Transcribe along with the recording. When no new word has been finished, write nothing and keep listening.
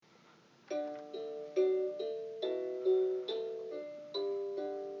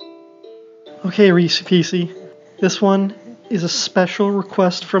Okay, Reese PC. This one is a special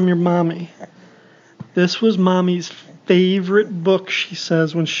request from your mommy. This was mommy's favorite book, she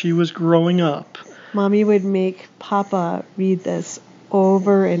says, when she was growing up. Mommy would make Papa read this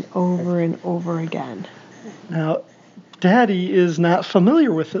over and over and over again. Now, Daddy is not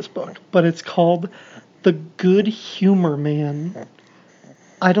familiar with this book, but it's called The Good Humor Man.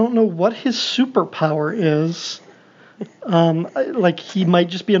 I don't know what his superpower is. Like, he might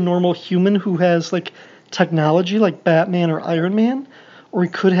just be a normal human who has, like, technology like Batman or Iron Man, or he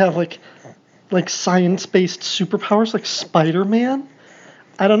could have, like science-based superpowers like Spider-Man.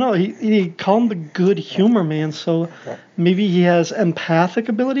 I don't know. He called him the Good Humor Man, so maybe he has empathic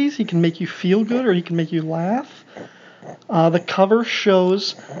abilities. He can make you feel good, or he can make you laugh. The cover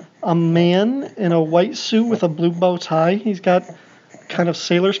shows a man in a white suit with a blue bow tie. He's got kind of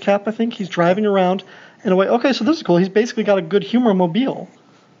sailor's cap, I think. He's driving around in a way. Okay, so this is cool. He's basically got a good humor mobile.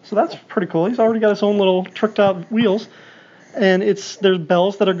 So that's pretty cool. He's already got his own little tricked out wheels. And there's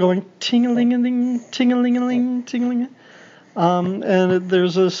bells that are going ting-a-ling-a-ling, ting-a-ling-a-ling, ting-a-ling. And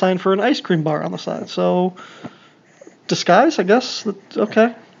there's a sign for an ice cream bar on the side. So, disguise, I guess.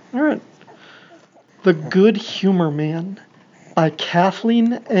 Okay. All right. The Good Humor Man by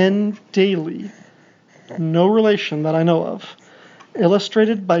Kathleen N. Daly. No relation that I know of.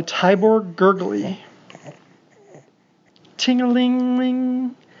 Illustrated by Tibor Gurgly.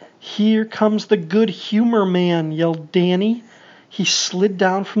 Ting-a-ling-ling. Here comes the Good Humor Man, yelled Danny. He slid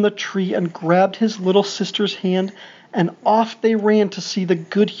down from the tree and grabbed his little sister's hand, and off they ran to see the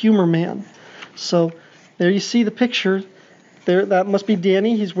Good Humor Man. So there you see the picture. There, that must be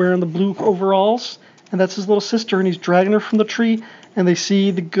Danny. He's wearing the blue overalls, and that's his little sister, and he's dragging her from the tree, and they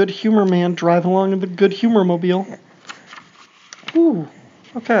see the Good Humor Man drive along in the Good Humor mobile. Ooh,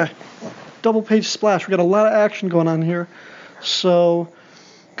 okay. Double page splash. We got a lot of action going on here. So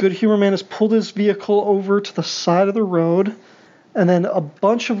Good Humor Man has pulled his vehicle over to the side of the road, and then a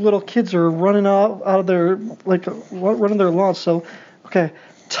bunch of little kids are running out of their, like, running their lawns. So, okay,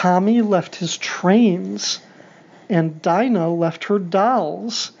 Tommy left his trains, and Dinah left her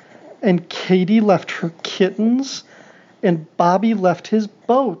dolls, and Katie left her kittens, and Bobby left his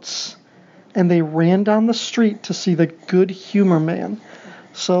boats, and they ran down the street to see the Good Humor Man.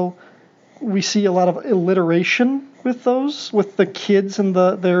 So we see a lot of alliteration with those, with the kids and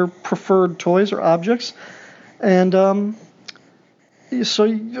their preferred toys or objects, and so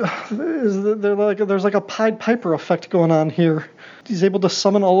there's like a Pied Piper effect going on here. He's able to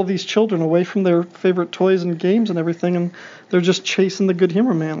summon all of these children away from their favorite toys and games and everything, and they're just chasing the Good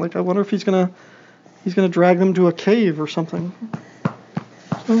Humor Man. Like, I wonder if he's gonna drag them to a cave or something.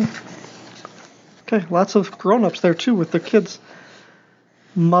 So, okay, lots of grown-ups there too with their kids.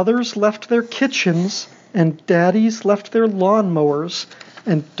 Mothers left their kitchens, and daddies left their lawnmowers,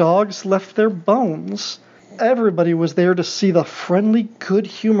 and dogs left their bones. Everybody was there to see the friendly Good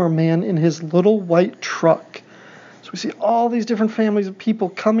Humor Man in his little white truck. So we see all these different families of people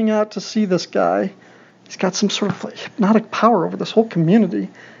coming out to see this guy. He's got some sort of hypnotic power over this whole community.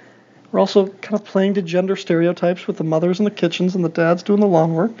 We're also kind of playing to gender stereotypes with the mothers in the kitchens and the dads doing the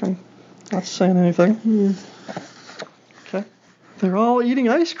lawn work. I'm not saying anything. Okay. They're all eating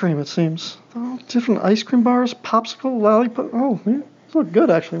ice cream, it seems. All different ice cream bars, popsicle, lollipop. Oh, man, these look good,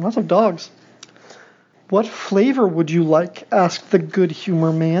 actually. Lots of dogs. What flavor would you like? Asked the Good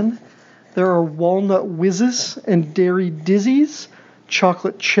Humor Man. There are walnut whizzes and dairy dizzies,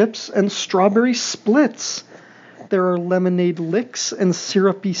 chocolate chips and strawberry splits. There are lemonade licks and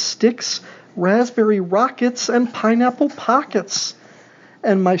syrupy sticks, raspberry rockets and pineapple pockets.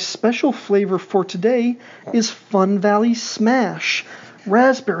 And my special flavor for today is Fun Valley Smash,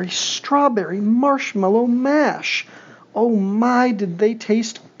 raspberry, strawberry, marshmallow mash. Oh my, did they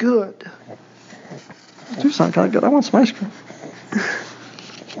taste good. These do sound kind of good. I want some ice cream.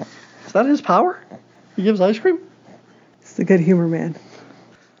 Is that his power? He gives ice cream? It's the Good Humor Man.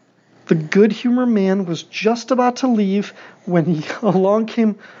 The Good Humor Man was just about to leave when along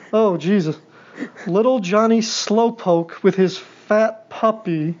came, oh, Jesus, little Johnny Slowpoke with his fat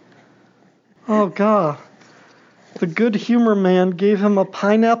puppy. Oh, God. The Good Humor Man gave him a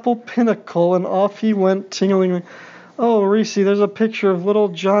pineapple pinnacle, and off he went tingling. Oh, Rhys, there's a picture of little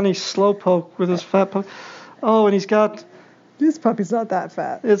Johnny Slowpoke with his fat puppy. Oh, and he's got... This puppy's not that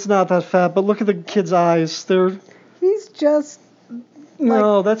fat. It's not that fat, but look at the kid's eyes. He's just...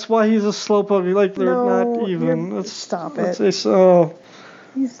 No, that's why he's a slowpoke. Like, they're not even. Stop it.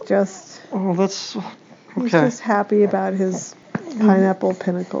 He's just... Oh, that's... Okay. He's just happy about his pineapple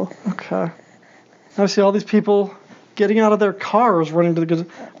pinnacle. Okay. Now I see all these people getting out of their cars, running to the...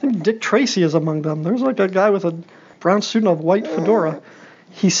 I think Dick Tracy is among them. There's like a guy with a brown suit and a white fedora.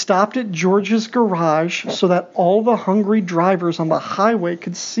 He stopped at George's garage so that all the hungry drivers on the highway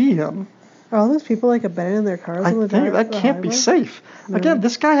could see him. Are all those people like abandoning their cars I on the think that the can't be highway? safe. No. Again,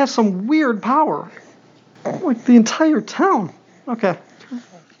 this guy has some weird power. Like the entire town. Okay.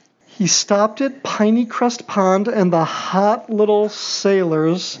 He stopped at Piney Crest Pond and the hot little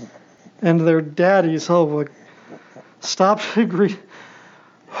sailors and their daddies. Oh, look. Stopped to greet.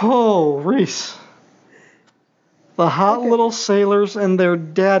 Oh, Rhys. The hot little sailors and their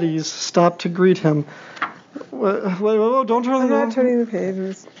daddies stopped to greet him. Wait, don't turn I'm the not turning the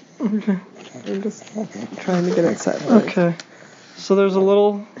page. I'm just trying to get excited. Okay. So there's a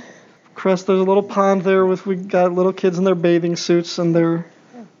little crest, there's a little pond there we got little kids in their bathing suits and their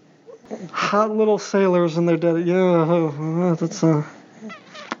hot little sailors and their daddy. Yeah, that's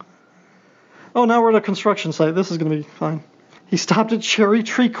Oh, now we're at a construction site. This is going to be fine. He stopped at Cherry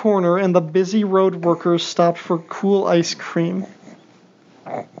Tree Corner and the busy road workers stopped for cool ice cream.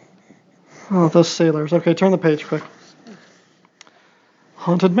 Oh, those sailors. Okay, turn the page quick.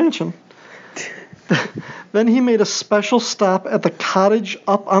 Haunted Mansion. Then he made a special stop at the cottage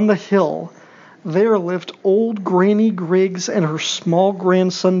up on the hill. There lived old Granny Griggs and her small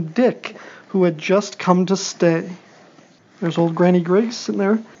grandson Dick, who had just come to stay. There's old Granny Griggs sitting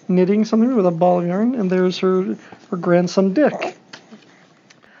there knitting something with a ball of yarn, and there's her grandson Dick.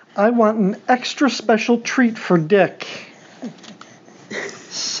 I want an extra special treat for Dick,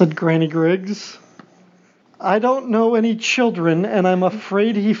 said Granny Griggs. I don't know any children, and I'm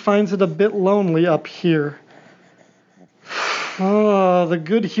afraid he finds it a bit lonely up here. Oh, the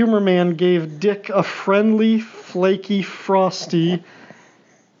good humor man gave Dick a friendly, flaky Frosty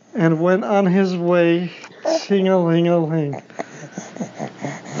and went on his way, ting-a-ling-a-ling.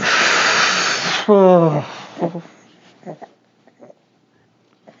 Oh.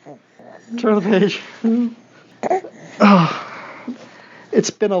 Turn the page. Oh. It's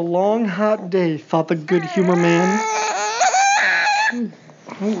been a long, hot day, thought the good humor man.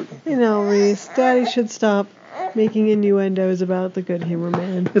 You know, Rhys, Daddy should stop making innuendos about the good humor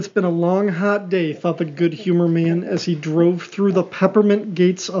man. It's been a long, hot day, thought the good humor man as he drove through the peppermint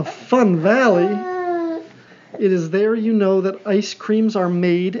gates of Fun Valley. It is there you know that ice creams are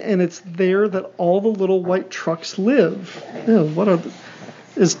made, and it's there that all the little white trucks live. Ew, what are the...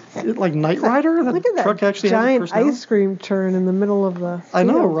 Is it like Knight Rider? Look at that truck actually giant has a ice cream turn in the middle of the field. I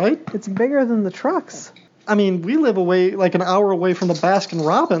know, right? It's bigger than the trucks. I mean, we live away, like an hour away from the Baskin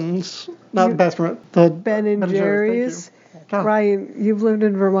Robbins. Not Baskin, the Ben and Jerry's. God. Ryan, you've lived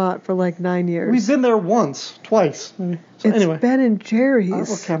in Vermont for like 9 years. We've been there twice. So it's anyway. Ben and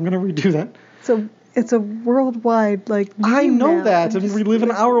Jerry's. Okay, I'm going to redo that. So it's a worldwide, like, I know now. that, and we live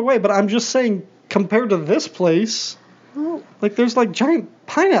an hour away, but I'm just saying, compared to this place, like, there's like giant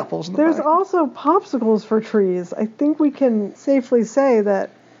pineapples in the There's back. also popsicles for trees. I think we can safely say that.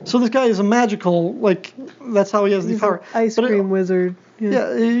 So this guy is a magical, like, that's how he has the power. An ice cream wizard. Yeah,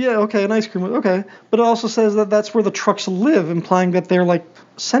 okay, an ice cream wizard, okay. But it also says that that's where the trucks live, implying that they're, like,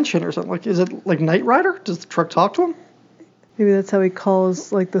 sentient or something. Like, is it like Knight Rider? Does the truck talk to him? Maybe that's how he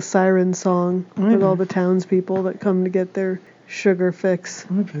calls, like, the siren song with all the townspeople that come to get their sugar fix.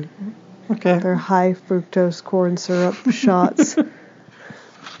 Okay. Their high fructose corn syrup shots.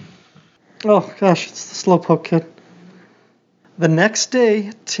 Oh, gosh, it's the Slowpoke Kid. The next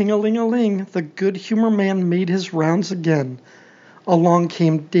day, ting-a-ling-a-ling, the good humor man made his rounds again. Along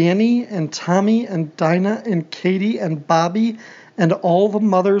came Danny and Tommy and Dinah and Katie and Bobby and all the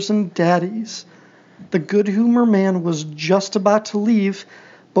mothers and daddies. The good humor man was just about to leave,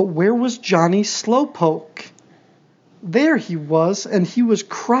 but where was Johnny Slowpoke? There he was, and he was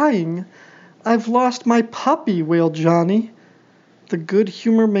crying. I've lost my puppy, wailed Johnny. The good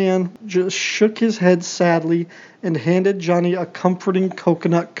humor man just shook his head sadly and handed Johnny a comforting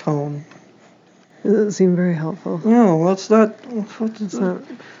coconut cone. It doesn't seem very helpful. No, that's not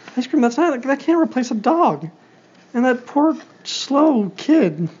ice cream. That can't replace a dog. And that poor slow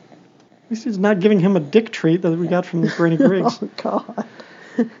kid. At least he's not giving him a dick treat that we got from Granny Griggs. Oh God.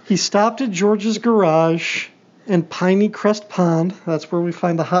 He stopped at George's garage and Piney Crest Pond. That's where we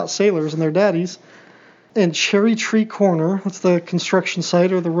find the hot sailors and their daddies. And Cherry Tree Corner. That's the construction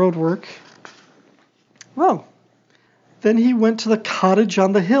site or the road work. Well, then he went to the cottage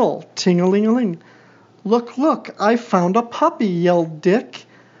on the hill. Ting-a-ling-a-ling. Look, I found a puppy, yelled Dick.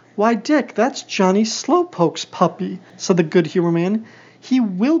 Why, Dick, that's Johnny Slowpoke's puppy, said the good humor man. He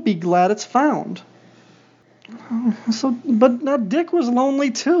will be glad it's found. But now Dick was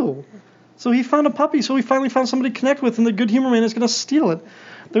lonely too. So he found a puppy, so he finally found somebody to connect with, and the good humor man is going to steal it.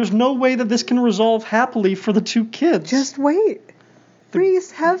 There's no way that this can resolve happily for the two kids. Just wait.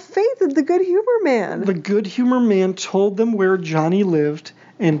 Rhys, have faith in the good humor man. The good humor man told them where Johnny lived,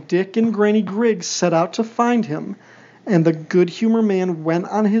 and Dick and Granny Griggs set out to find him, and the Good Humor Man went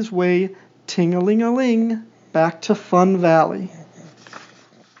on his way, ting-a-ling-a-ling, back to Fun Valley.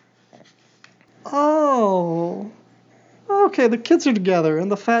 Oh. Okay, the kids are together,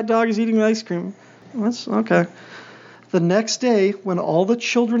 and the fat dog is eating ice cream. That's okay. The next day, when all the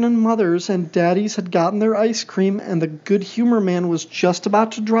children and mothers and daddies had gotten their ice cream and the Good Humor Man was just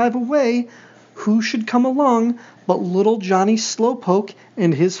about to drive away, who should come along but little Johnny Slowpoke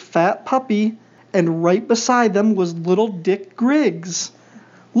and his fat puppy, and right beside them was little Dick Griggs.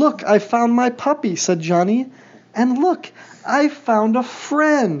 "Look, I found my puppy," said Johnny. "And look, I found a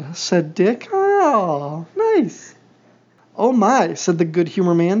friend," said Dick. "Oh, nice." "Oh my," said the Good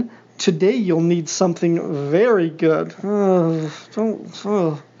Humor Man. "Today you'll need something very good.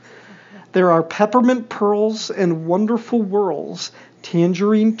 There are peppermint pearls and wonderful whirls,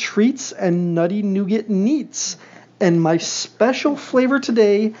 tangerine treats and nutty nougat neats. And my special flavor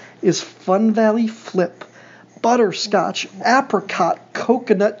today is Fun Valley Flip, butterscotch, apricot,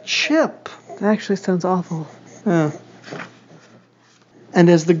 coconut chip." That actually sounds awful. Yeah. And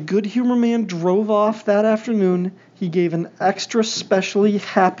as the Good Humor Man drove off that afternoon, he gave an extra specially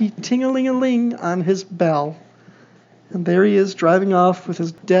happy ting-a-ling-a-ling on his bell. And there he is driving off with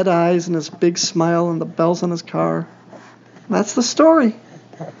his dead eyes and his big smile and the bells on his car. That's the story.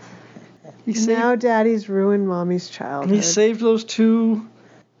 Now Daddy's ruined Mommy's childhood. He saved those two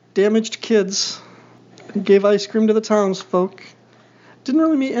damaged kids. He gave ice cream to the townsfolk. Didn't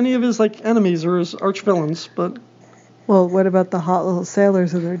really meet any of his enemies or his arch villains, but... Well, what about the hot little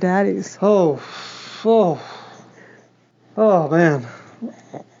sailors and their daddies? Oh, man.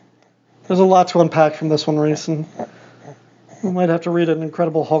 There's a lot to unpack from this one, Rhys, and we might have to read an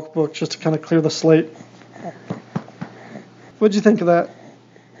Incredible Hulk book just to kind of clear the slate. What'd you think of that?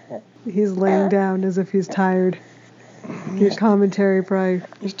 He's laying down as if he's tired. Your commentary probably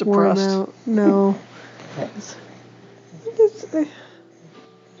He's wore him depressed. out. No.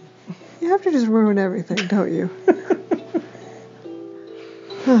 You have to just ruin everything, don't you?